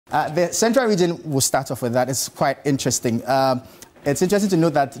The central region, will start off with that. It's quite interesting. It's interesting to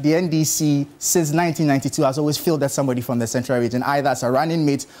note that the NDC, since 1992, has always fielded somebody from the central region, either as a running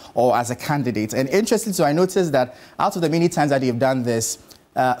mate or as a candidate. And interesting, so I noticed that out of the many times that they've done this,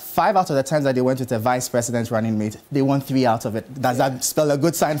 5 out of the times that they went with a vice president running mate, they won 3 out of it. Does that spell a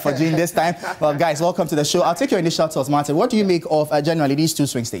good sign for Jean this time? Well, guys, welcome to the show. I'll take your initial thoughts, Martin. What do you make of generally these 2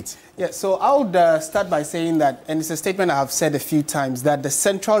 swing states? Yeah, so I would start by saying that, and it's a statement I have said a few times, that the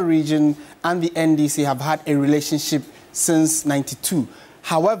central region and the NDC have had a relationship since '92.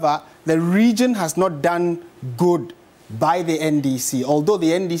 However, the region has not done good by the NDC, although the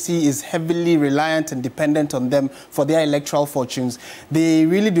NDC is heavily reliant and dependent on them for their electoral fortunes. They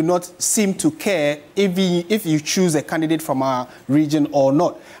really do not seem to care if you choose a candidate from our region or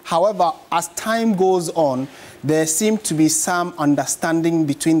not. However, as time goes on, there seems to be some understanding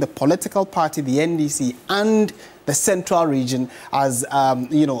between the political party, the NDC, and the central region as,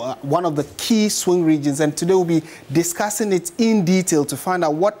 one of the key swing regions. And today we'll be discussing it in detail to find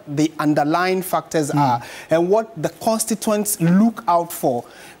out what the underlying factors are and what the constituents look out for.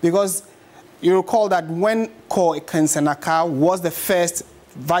 Because you recall that when Ko Kensenaka was the first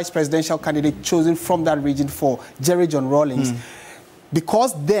vice presidential candidate chosen from that region for Jerry John Rawlings,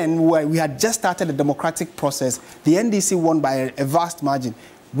 because then we had just started the democratic process, the NDC won by a vast margin.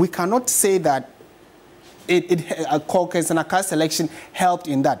 We cannot say that Kensenaka's selection helped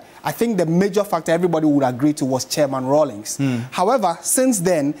in that. I think the major factor everybody would agree to was Chairman Rawlings. However, since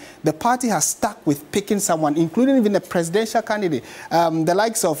then, the party has stuck with picking someone, including even a presidential candidate. The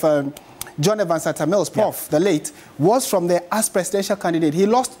likes of John Evans Atta-Mills, Prof, the late, was from there as presidential candidate. He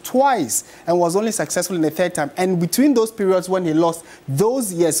lost twice and was only successful in the 3rd time. And between those periods when he lost,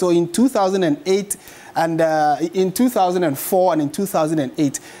 those years, so in 2008 and in 2004 and in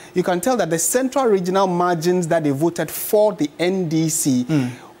 2008, you can tell that the central regional margins that they voted for the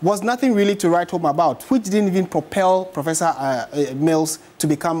NDC was nothing really to write home about, which didn't even propel Professor Mills to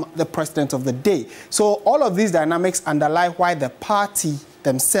become the president of the day. So all of these dynamics underlie why the party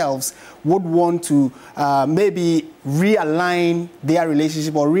themselves would want to maybe realign their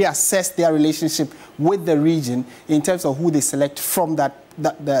relationship or reassess their relationship with the region in terms of who they select from that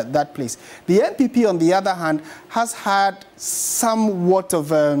place. The NPP, on the other hand, has had somewhat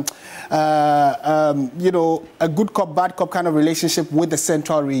of a good cop, bad cop kind of relationship with the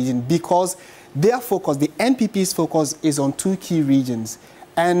central region, because their focus, the NPP's focus, is on 2 key regions.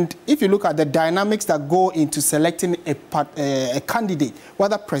 And if you look at the dynamics that go into selecting a candidate,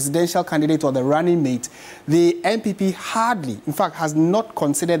 whether presidential candidate or the running mate, the NPP hardly, in fact, has not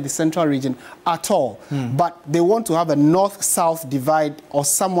considered the central region at all. But they want to have a north-south divide or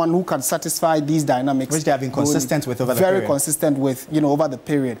someone who can satisfy these dynamics. Which they have been consistent with over the period. Very consistent with, over the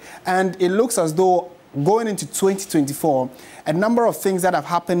period. And it looks as though going into 2024, a number of things that have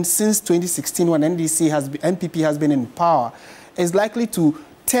happened since 2016 when NPP has been in power is likely to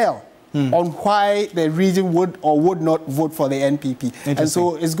tell on why the region would or would not vote for the NPP. And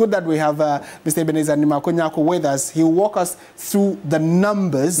so it's good that we have Mr. Ebenezer Nimakonyako with us. He will walk us through the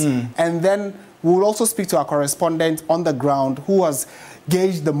numbers, and then we'll also speak to our correspondent on the ground who has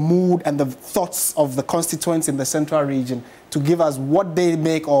gauged the mood and the thoughts of the constituents in the central region to give us what they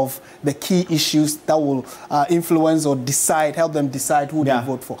make of the key issues that will influence or help them decide who they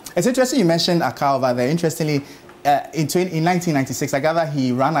vote for. It's interesting you mentioned Akao over there. Interestingly, in 1996, I gather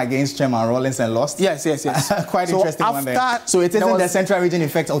he ran against Chairman Rawlings and lost. Yes. Quite interesting one there. So it isn't the central region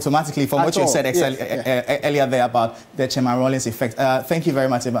effect automatically from what you said earlier there about the Chairman Rawlings effect. Thank you very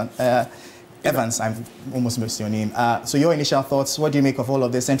much, Evans. I've almost missed your name. So your initial thoughts, what do you make of all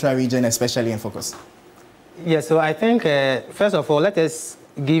of the central region, especially in focus? Yeah, so I think, first of all, let us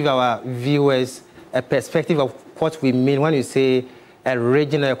give our viewers a perspective of what we mean when you say a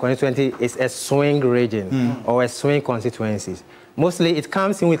regional constituency is a swing region or a swing constituencies. Mostly it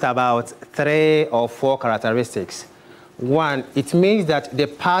comes in with about 3 or 4 characteristics. One, it means that the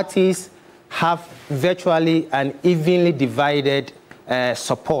parties have virtually and evenly divided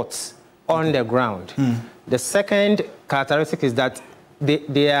supports on the ground. The second characteristic is that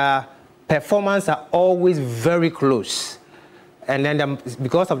their performance are always very close. And then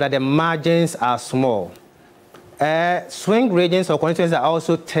because of that, the margins are small. Swing regions or constituencies are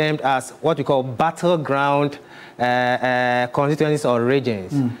also termed as what we call battleground constituencies or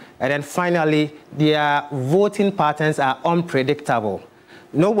regions. And then finally, their voting patterns are unpredictable.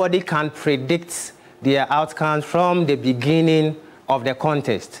 Nobody can predict their outcomes from the beginning of the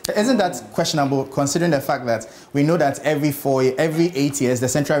contest. Isn't that questionable, considering the fact that we know that every 8 years, the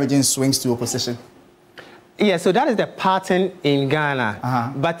central region swings to opposition? Yeah, so that is the pattern in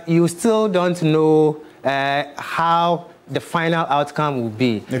Ghana. But you still don't know how the final outcome will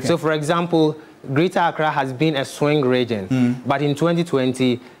be. Okay. So, for example, Greater Accra has been a swing region, but in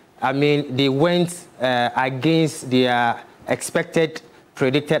 2020, I mean, they went against their expected,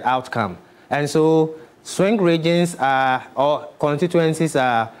 predicted outcome. And so, swing regions are, or constituencies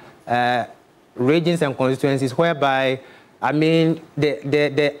are regions and constituencies whereby, I mean,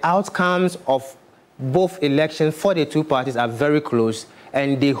 the outcomes of both elections for the two parties are very close,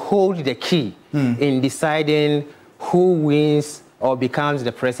 and they hold the key in deciding who wins or becomes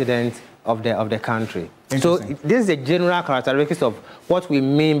the president of the country. So this is a general characteristic of what we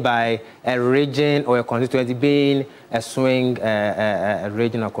mean by a region or a constituency being a swing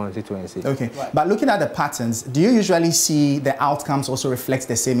region or constituency. Okay, right. But looking at the patterns, do you usually see the outcomes also reflect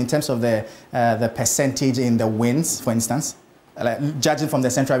the same in terms of the percentage in the wins, for instance? Like, judging from the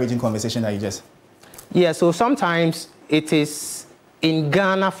central region conversation that you just... Yeah, so sometimes it is, in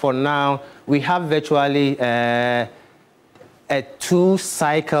Ghana for now, we have virtually a two-term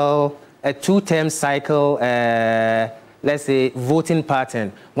cycle, let's say, voting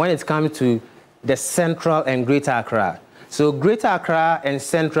pattern when it comes to the Central and Greater Accra. So Greater Accra and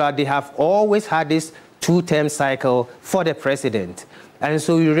Central, they have always had this two-term cycle for the president. And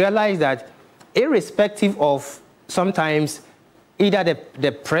so you realize that irrespective of sometimes either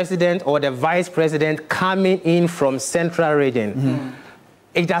the president or the vice president coming in from Central region,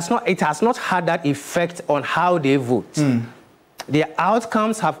 it has not had that effect on how they vote. The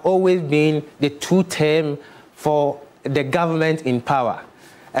outcomes have always been the two-term for the government in power.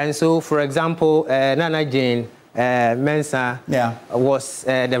 And so, for example, Nana Jane Mensah was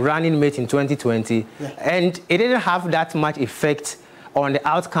the running mate in 2020, and it didn't have that much effect on the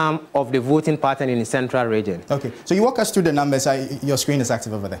outcome of the voting pattern in the Central region. Okay, so you walk us through the numbers. Your screen is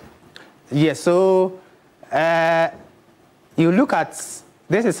active over there. Yes, so you look at,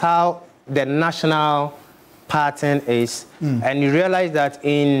 this is how the national pattern is, and you realize that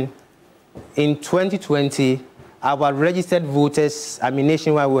in 2020, our registered voters, I mean,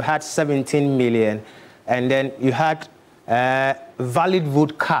 nationwide, we had 17 million, and then you had valid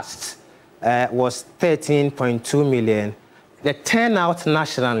vote cast was 13.2 million. The turnout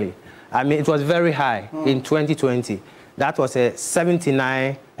nationally, I mean, it was very high in 2020. That was a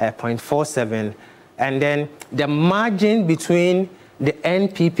 79.47, and then the margin between the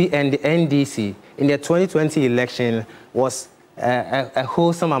NPP and the NDC in the 2020 election was a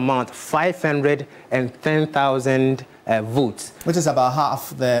wholesome amount, 510,000 votes. Which is about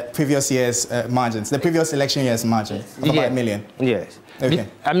half the previous year's margins, the previous election year's margin, of about 1 million. Yes. Okay.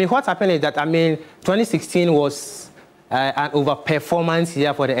 I mean, what happened is that, I mean, 2016 was an overperformance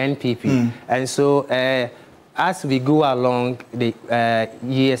year for the NPP. And so as we go along the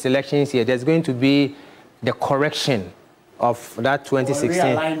elections here, there's going to be the correction of that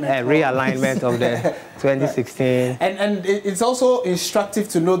 2016 realignment of the 2016. And it's also instructive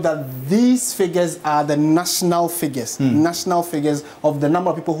to note that these figures are the national figures, national figures of the number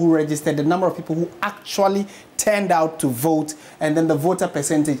of people who registered, the number of people who actually turned out to vote, and then the voter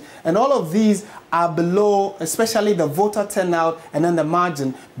percentage. And all of these are below, especially the voter turnout and then the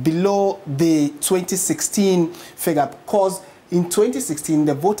margin, below the 2016 figure, because in 2016,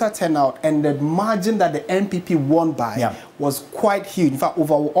 the voter turnout and the margin that the NPP won by was quite huge. In fact,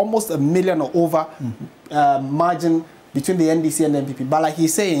 over almost 1 million or over margin between the NDC and the NPP. But like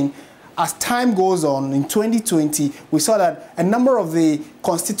he's saying, as time goes on, in 2020, we saw that a number of the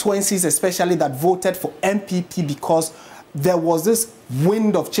constituencies, especially that voted for NPP because there was this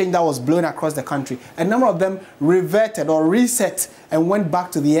wind of change that was blowing across the country. A number of them reverted or reset and went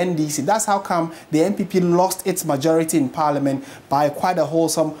back to the NDC. That's how come the NPP lost its majority in parliament by quite a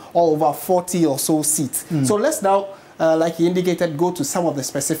wholesome, all over 40 or so seats. So let's now, like he indicated, go to some of the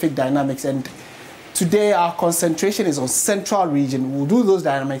specific dynamics. And today our concentration is on Central region. We'll do those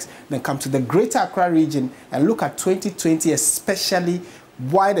dynamics, then come to the Greater Accra region and look at 2020, especially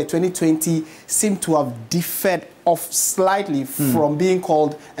why the 2020 seemed to have differed off slightly from being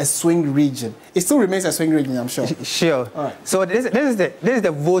called a swing region. It still remains a swing region, I'm sure. Sure. All right. So this is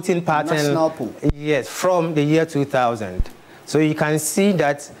the voting pattern. National pool. Yes, from the year 2000. So you can see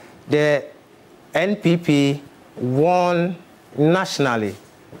that the NPP won nationally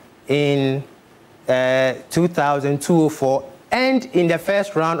in 2004, and in the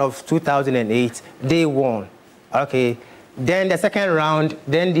first round of 2008, they won. Okay. Then the second round,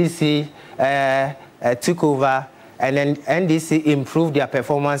 then NDC took over, and then NDC improved their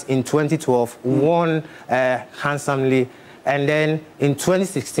performance in 2012, won handsomely, and then in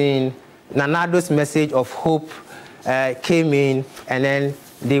 2016, Nanado's message of hope came in, and then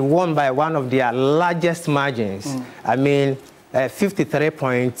they won by one of their largest margins. I mean,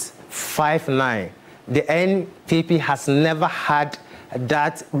 53.59. the NPP has never had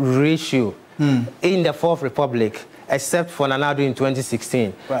that ratio in the Fourth Republic, except for Nana Addo in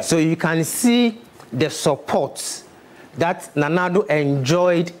 2016. Right. So you can see the support that Nana Addo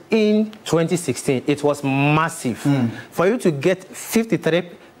enjoyed in 2016. It was massive. For you to get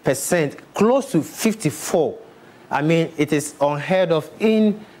 53%, close to 54, I mean, it is unheard of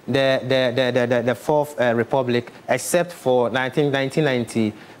in the Fourth Republic, except for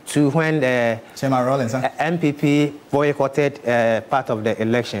 1992 when the NPP boycotted part of the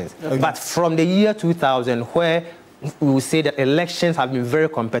elections. Okay. But from the year 2000, where we will say that elections have been very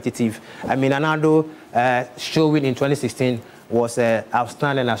competitive, I mean, Nana Addo showing in 2016 was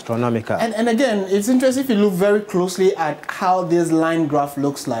outstanding, astronomical. And again, it's interesting if you look very closely at how this line graph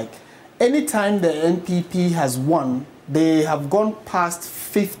looks like. Anytime the NPP has won, they have gone past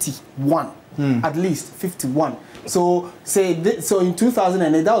 51, at least 51. So in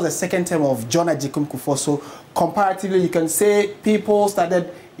 2008, that was the second term of John Agyekum Kufuor. So comparatively, you can say people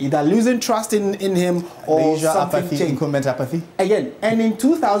started either losing trust in him or something changed. Incumbent apathy. Again, and in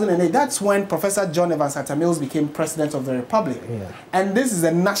 2008, that's when Professor John Evans Atta Mills became President of the Republic. Yeah. And this is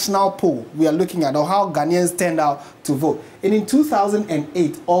a national poll we are looking at, or how Ghanaians turned out to vote. And in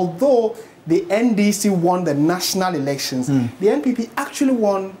 2008, although the NDC won the national elections, the NPP actually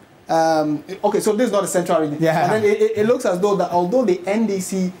won. Okay, so this is not a central region. Yeah. And then it looks as though that although the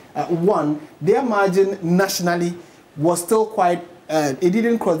NDC won, their margin nationally was still quite. It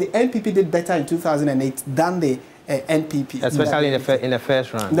didn't cross. The NPP did better in 2008 than the NPP, especially in the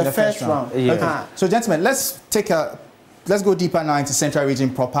first round. The first round. Yeah. Okay. So, gentlemen, let's go deeper now into Central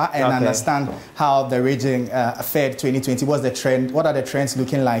Region proper and understand how the region fared 2020. What's the trend? What are the trends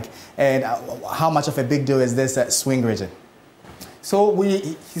looking like? And how much of a big deal is this swing region? So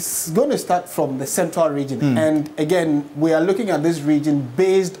he's going to start from the Central Region. And again, we are looking at this region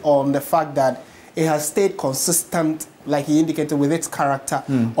based on the fact that it has stayed consistent, like he indicated, with its character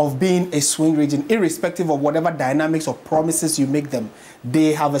of being a swing region, irrespective of whatever dynamics or promises you make them.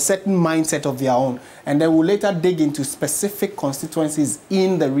 They have a certain mindset of their own, and they will later dig into specific constituencies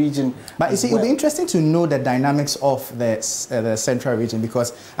in the region. But you see, it'll be interesting to know the dynamics of the Central Region,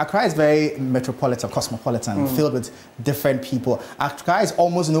 because Accra is very metropolitan, cosmopolitan, filled with different people. Accra is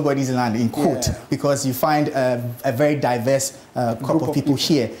almost nobody's land, in quote, because you find a very diverse group of people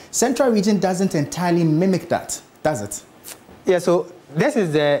here. Central Region doesn't entirely mimic that, does it? Yeah, so this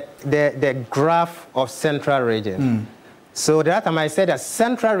is the graph of Central Region. So that time I said that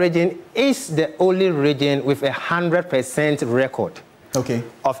Central Region is the only region with 100% record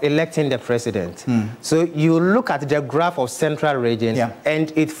of electing the president. So you look at the graph of Central Region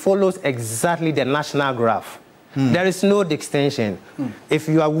and it follows exactly the national graph. There is no distinction. If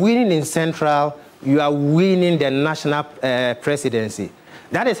you are winning in Central, you are winning the national presidency.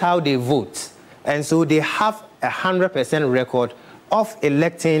 That is how they vote. And so they have 100% record of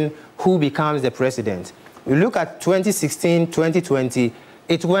electing who becomes the president. You look at 2016, 2020,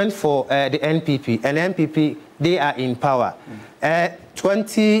 it went for the NPP. And NPP, they are in power.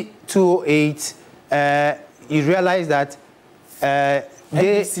 2008, you realize that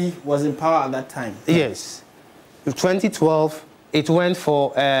NPC was in power at that time. Yes. 2012, it went for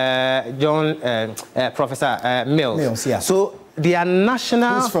Professor Mills. So they are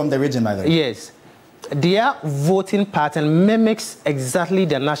national. Who's from the region, by the way? Yes. Their voting pattern mimics exactly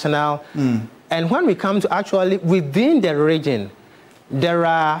the national. And when we come to actually within the region, there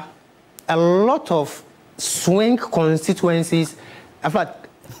are a lot of swing constituencies. In fact,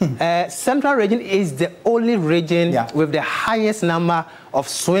 Central Region is the only region with the highest number of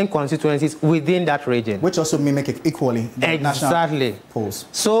swing constituencies within that region. Which also mimic equally the national polls.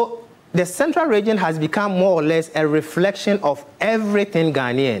 So the Central Region has become more or less a reflection of everything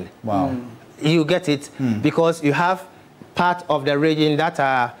Ghanaian. Wow. You get it? Because you have part of the region that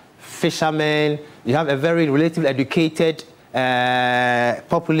are fishermen, you have a very relatively educated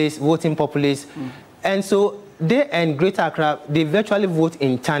populace, voting populace. And so they and Greater Accra, they virtually vote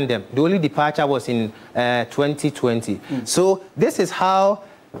in tandem. The only departure was in 2020. So this is how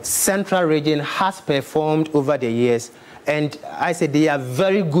Central Region has performed over the years. And I said they are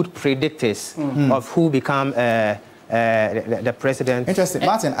very good predictors of who become the president. Interesting.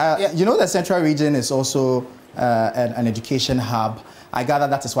 Martin, you know the Central Region is also an education hub. I gather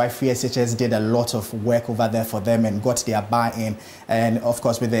that is why Free SHS did a lot of work over there for them and got their buy-in. And of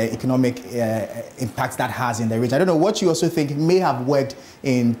course, with the economic impact that has in the region. I don't know what you also think may have worked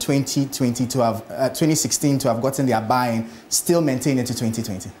in 2020 to have 2016 to have gotten their buy-in, still maintained into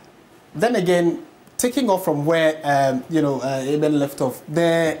 2020. Then again, taking off from where Eben left off,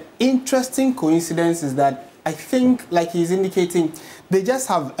 the interesting coincidence is that I think, like he's indicating, they just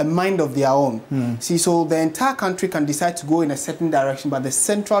have a mind of their own. See, so the entire country can decide to go in a certain direction, but the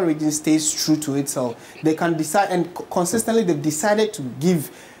central region stays true to itself. They can decide, and consistently they've decided to give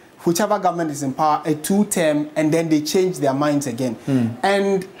whichever government is in power a 2-term, and then they change their minds again.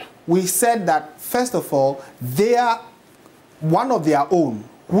 And we said that, first of all, they are one of their own,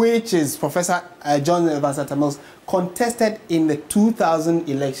 which is Professor John Evans Mills, contested in the 2000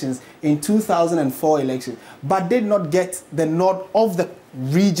 elections, in 2004 elections, but did not get the nod of the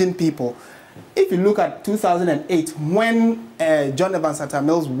region people. If you look at 2008, when John Evans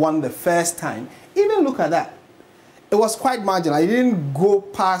Mills won the first time, even look at that. It was quite marginal. It didn't go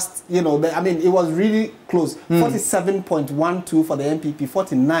past, you know, I mean, it was really close. 47.12 for the MPP,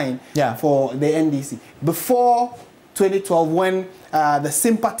 49 for the NDC. Before 2012, when the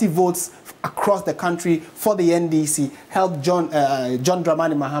sympathy votes across the country for the NDC helped John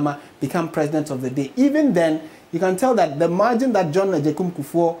Dramani Mahama become president of the day. Even then, you can tell that the margin that John Agyekum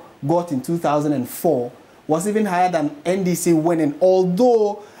Kufuor got in 2004 was even higher than NDC winning,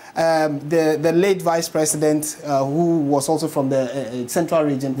 although the late vice president, who was also from the central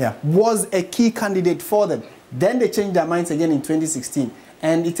region, was a key candidate for them. Then they changed their minds again in 2016.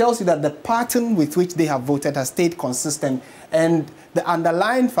 And it tells you that the pattern with which they have voted has stayed consistent. And the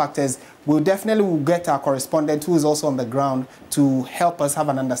underlying factors will definitely get our correspondent, who is also on the ground, to help us have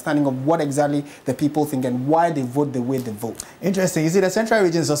an understanding of what exactly the people think and why they vote the way they vote. Interesting. You see, the central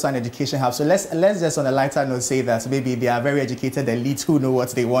region is also an education hub. So let's just on a lighter note say that maybe they are very educated elites who know what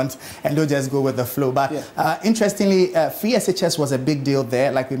they want and don't just go with the flow. But interestingly, free SHS was a big deal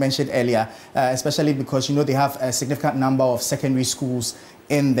there, like we mentioned earlier, especially because, you know, they have a significant number of secondary schools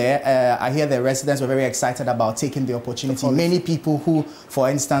in there. I hear the residents were very excited about taking the opportunity. Many people who, for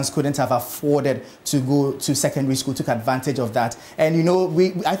instance, couldn't have afforded to go to secondary school took advantage of that. And, you know,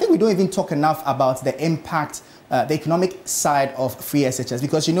 I think we don't even talk enough about the impact, the economic side of free SHS,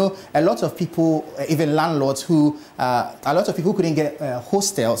 because, you know, a lot of people, even landlords who, a lot of people couldn't get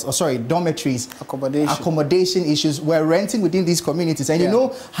hostels, or sorry, dormitories, accommodation issues, were renting within these communities. And you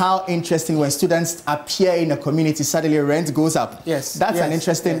know how interesting when students appear in a community, suddenly rent goes up. That's an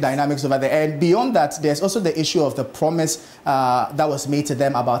interesting dynamics over there. And beyond that, there's also the issue of the promise that was made to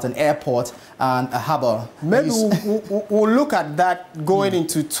them about an airport and a harbour. Maybe we'll look at that going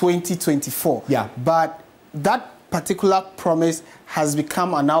into 2024. But that particular promise has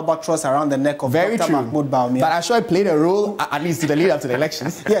become an albatross around the neck of Dr. Mahmoud Bawumia. But I'm sure it played a role, at least to the lead up to the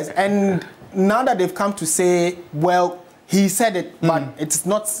elections. Yes, and now that they've come to say, well, he said it, but it's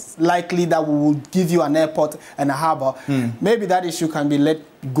not likely that we will give you an airport and a harbour. Maybe that issue can be let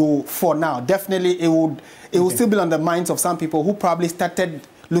go for now. Definitely, it will still be on the minds of some people who probably started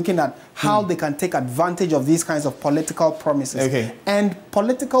looking at how they can take advantage of these kinds of political promises. And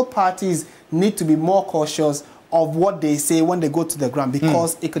political parties need to be more cautious of what they say when they go to the ground,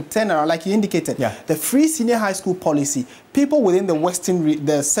 because it could turn around, like you indicated. The free senior high school policy, people within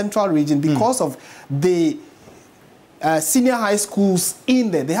the central region, because of the senior high schools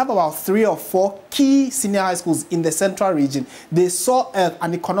in there, they have about 3 or 4 key senior high schools in the central region. They saw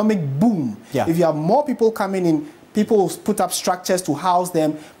an economic boom. If you have more people coming in, people will put up structures to house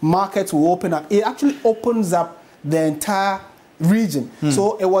them, markets will open up. It actually opens up the entire region.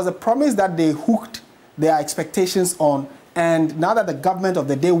 So it was a promise that they hooked their expectations on, and now that the government of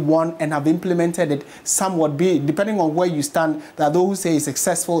the day won and have implemented it somewhat, depending on where you stand, there are those who say it's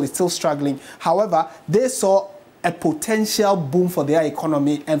successful, it's still struggling. However, they saw a potential boom for their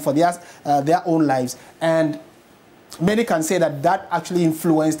economy and for their own lives, and many can say that that actually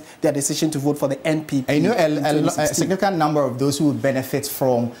influenced their decision to vote for the NPP. I know a significant number of those who would benefit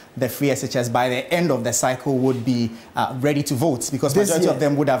from the free SHS by the end of the cycle would be ready to vote, because majority of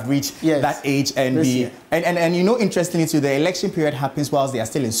them would have reached that age and and you know, interestingly too, the election period happens whilst they are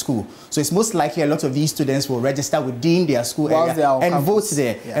still in school. So it's most likely a lot of these students will register within their school area and vote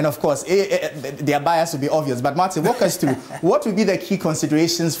there. And of course, their bias will be obvious. But Martin, walk us through what would be the key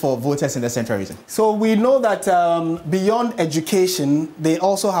considerations for voters in the central region? So we know that beyond education, they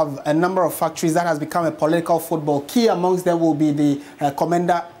also have a number of factories that has become a political football. Key amongst them will be the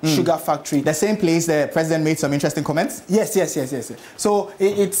Commander Sugar Factory. The same place the president made some interesting comments? Yes. So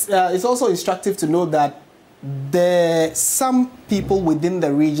it's also instructive to know that some people within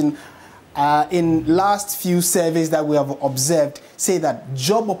the region, in last few surveys that we have observed, say that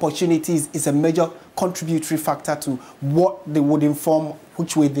job opportunities is a major contributory factor to what they would inform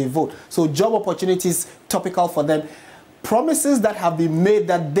which way they vote. So job opportunities, topical for them. Promises that have been made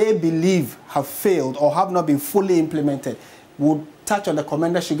that they believe have failed or have not been fully implemented would touch on the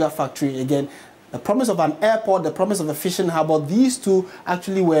Commander Sugar Factory again. The promise of an airport, the promise of a fishing harbour, these two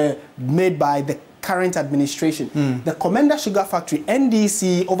actually were made by the current administration. The Commander Sugar Factory,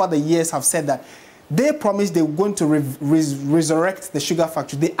 NDC, over the years have said that they promised they were going to resurrect the sugar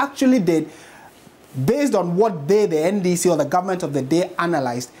factory. They actually did. Based on what they, the NDC or the government of the day,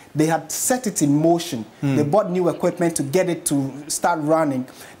 analyzed, they had set it in motion. They bought new equipment to get it to start running.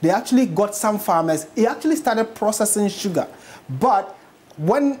 They actually got some farmers. He actually started processing sugar. But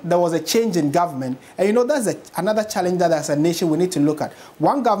when there was a change in government, and you know, that's another challenge that as a nation we need to look at.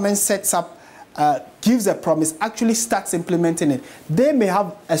 One government sets up, gives a promise, actually starts implementing it. They may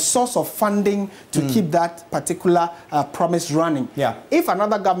have a source of funding to keep that particular promise running. If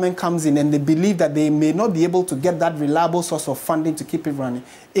another government comes in and they believe that they may not be able to get that reliable source of funding to keep it running,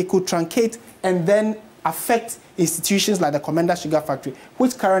 it could truncate and then affect institutions like the Commander Sugar Factory,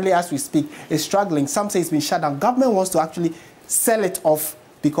 which currently, as we speak, is struggling. Some say it's been shut down. Government wants to actually sell it off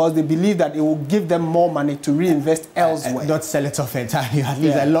because they believe that it will give them more money to reinvest elsewhere. Not sell it off entirely,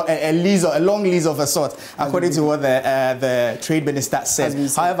 at least a long lease of a sort, according to what the trade minister said.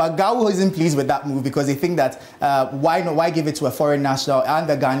 However, Gao isn't pleased with that move because they think that why give it to a foreign national and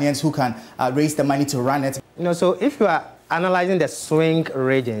the Ghanaians who can raise the money to run it? You know, so if you are analyzing the swing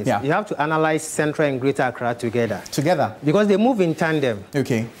regions, you have to analyze Central and Greater Accra together. Together? Because they move in tandem.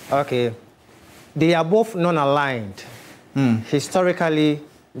 Okay. Okay. They are both non-aligned. Historically,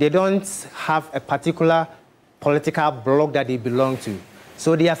 they don't have a particular political bloc that they belong to.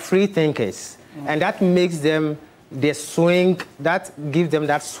 So they are free thinkers. And that makes them the swing, that gives them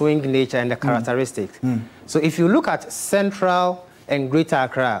that swing nature and the characteristics. So if you look at Central and Greater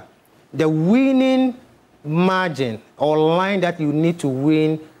Accra, the winning margin or line that you need to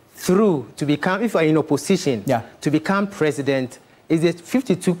win through to become, if you are in opposition, to become president, is the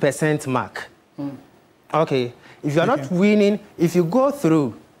 52% mark. Okay. If you are not winning, if you go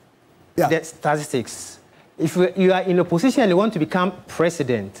through the statistics, if you are in a position and you want to become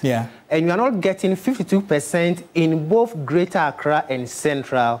president, and you are not getting 52% in both Greater Accra and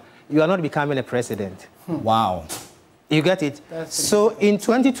Central, you are not becoming a president. Wow. You get it? So in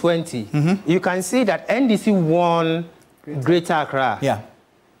 2020, you can see that NDC won Greater Accra.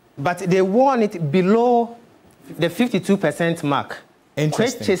 But they won it below the 52% mark,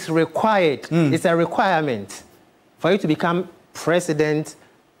 which is required. It's a requirement for you to become president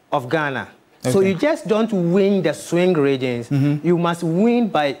of Ghana. So you just don't win the swing regions. You must win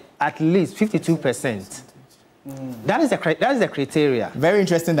by at least 52%. That is the criteria. Very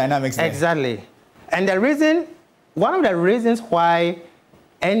interesting dynamics there. Exactly. And the reason, one of the reasons why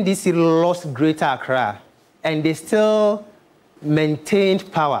NDC lost Greater Accra and they still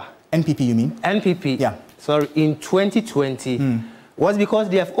maintained power. NPP, you mean? NPP. Sorry, in 2020 was because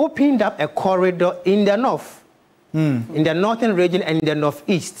they have opened up a corridor in the north. In the northern region and in the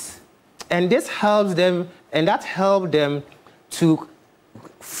northeast. And this helps them, and that helped them to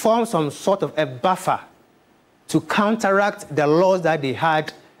form some sort of a buffer to counteract the loss that they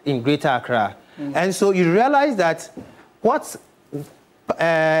had in Greater Accra. And so you realize that what's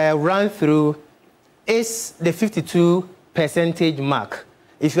run through is the 52% mark.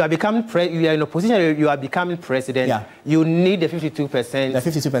 If you are becoming you are in a position you are becoming president, you need the 52%. The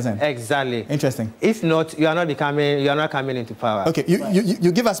 52%. Exactly. Interesting. If not, you are not coming into power. Okay,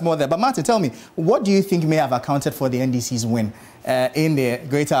 you give us more there. But Martin, tell me, what do you think may have accounted for the NDC's win in the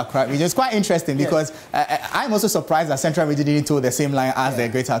Greater Accra region? It's quite interesting because I'm also surprised that Central region didn't toe the same line as the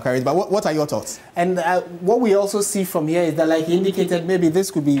Greater Accra region. But what are your thoughts? And what we also see from here is that, like he indicated, maybe this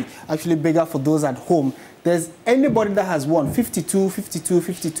could be actually bigger for those at home. There's anybody that has won 52, 52,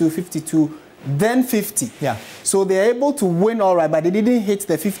 52, 52, then 50. So they're able to win all right, but they didn't hit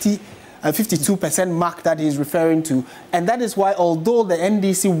the 52% mark that he's referring to. And that is why, although the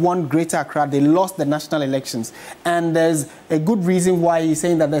NDC won Greater Accra, they lost the national elections. And there's a good reason why he's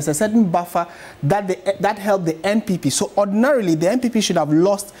saying that there's a certain buffer that helped the NPP. So ordinarily, the NPP should have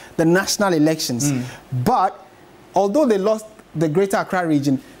lost the national elections. But although they lost the Greater Accra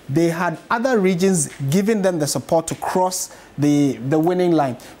region, they had other regions giving them the support to cross the winning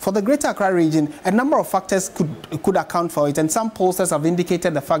line. For the Greater Accra region, a number of factors could account for it, and some pollsters have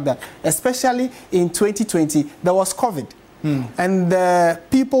indicated the fact that, especially in 2020, there was COVID. And the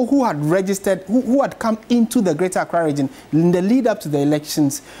people who had registered, who had come into the Greater Accra region in the lead up to the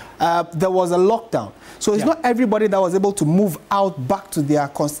elections, there was a lockdown. So it's not everybody that was able to move out back to their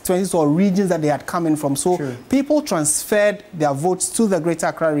constituencies or regions that they had come in from. So people transferred their votes to the Greater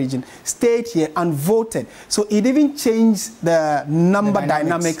Accra region, stayed here and voted. So it even changed the number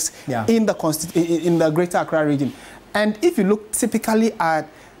dynamics in the Greater Accra region. And if you look typically at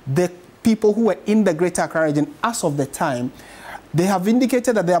the people who were in the Greater Accra region as of the time, they have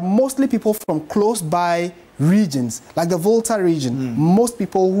indicated that they are mostly people from close by regions, like the Volta region. Most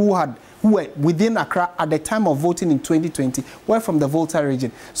people who had who were within Accra at the time of voting in 2020 were from the Volta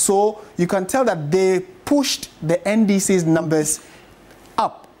region. So you can tell that they pushed the NDC's numbers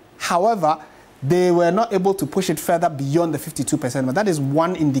up. However, they were not able to push it further beyond the 52%. But that is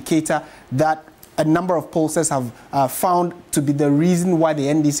one indicator that a number of pollsters have found to be the reason why the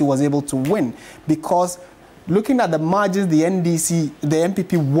NDC was able to win. Because looking at the margins the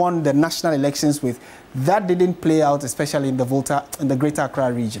MPP won the national elections with, that didn't play out, especially in the Volta, in the Greater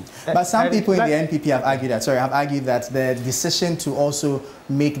Accra region. But some people in the NPP have argued that the decision to also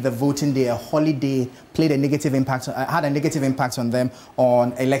make the voting day a holiday had a negative impact on them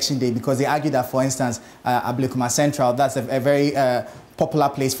on election day, because they argue that, for instance, Ablekuma Central, that's a very popular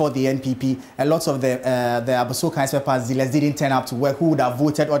place for the NPP. A lot of the Abosokan Peppers dealers didn't turn up to work, who would have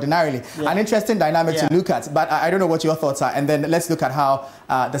voted ordinarily. Yeah. An interesting dynamic to look at, but I don't know what your thoughts are. And then let's look at how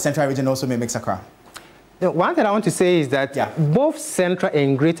the Central region also mimics Accra. One thing I want to say is that both Central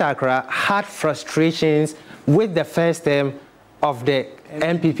and Greater Accra had frustrations with the first term of the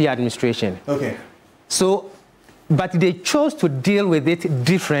MPP administration. Okay. So, but they chose to deal with it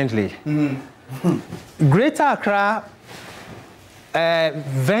differently. Greater Accra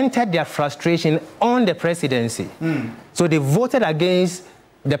vented their frustration on the presidency. So they voted against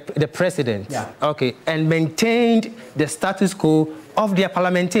the president, okay, and maintained the status quo of their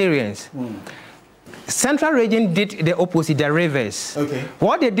parliamentarians. Central region did the opposite, the reverse. Okay.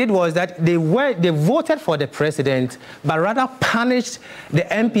 What they did was that they voted for the president, but rather punished the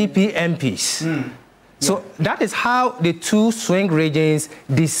MPP MPs. So that is how the two swing regions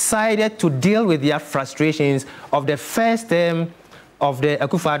decided to deal with their frustrations of the first term of the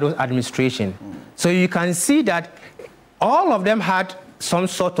Akufo-Addo administration. So you can see that all of them had some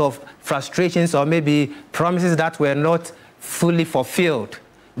sort of frustrations or maybe promises that were not fully fulfilled.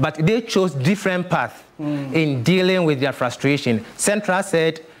 But they chose different paths in dealing with their frustration. Central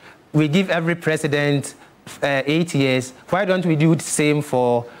said, we give every president 8 years. Why don't we do the same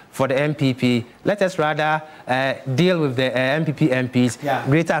for the MPP? Let us rather deal with the MPP MPs.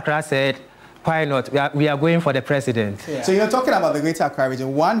 Greater Accra said, why not? We are going for the president. So you're talking about the Greater Accra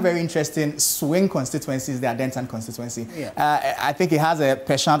region. One very interesting swing constituency is the Adentan constituency. I think it has a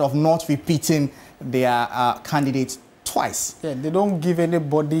penchant of not repeating their candidates twice. They don't give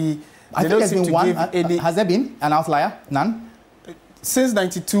anybody. I think there's been one. Has there been an outlier? None? Since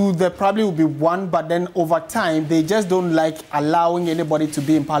 92, there probably will be one, but then over time, they just don't like allowing anybody to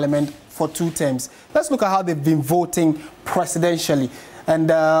be in parliament for 2 terms. Let's look at how they've been voting presidentially. And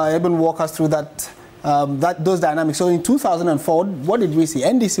Eben walk us through those dynamics. So in 2004, what did we see?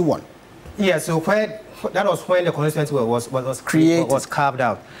 NDC won. Yeah, so that was when the constituency was created, was carved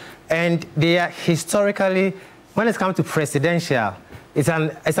out. And they are historically, when it comes to presidential, it's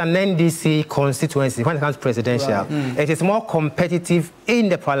an NDC constituency. When it comes to presidential, it is more competitive in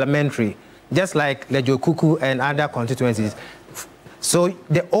the parliamentary, just like the Jokuku and other constituencies. So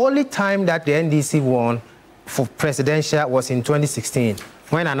the only time that the NDC won for presidential was in 2016,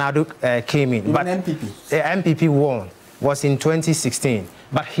 when Anadu came in. But MPP. The MPP won was in 2016.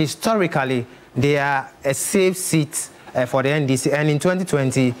 But historically, they are a safe seat for the NDC. And in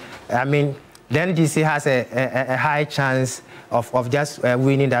 2020, I mean, the NDC has a high chance of just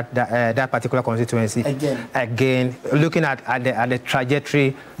winning that particular constituency again. Looking at the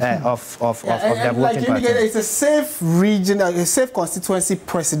trajectory of the voting pattern. It's a safe region, a safe constituency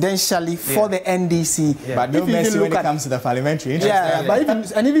presidentially for the NDC. But no mercy when it comes to the parliamentary. But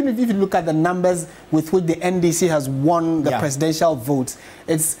even if you look at the numbers with which the NDC has won the presidential votes,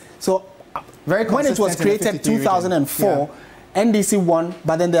 it's so very when it was created in 2004. NDC won,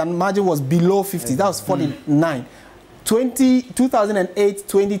 but then the margin was below 50. That was 49. 2008,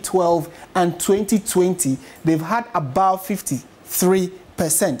 2012, and 2020, they've had about 53%.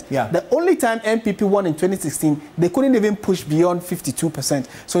 The only time MPP won in 2016, they couldn't even push beyond 52%.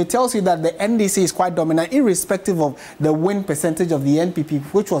 So it tells you that the NDC is quite dominant, irrespective of the win percentage of the NPP,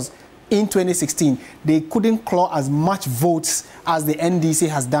 which was in 2016. They couldn't claw as much votes as the NDC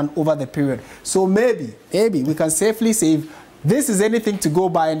has done over the period. So maybe we can safely say, this is anything to go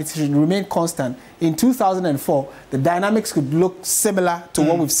by and it should remain constant. In 2004, the dynamics could look similar to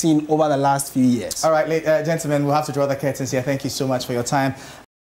what we've seen over the last few years. All right, gentlemen, we'll have to draw the curtains here. Thank you so much for your time.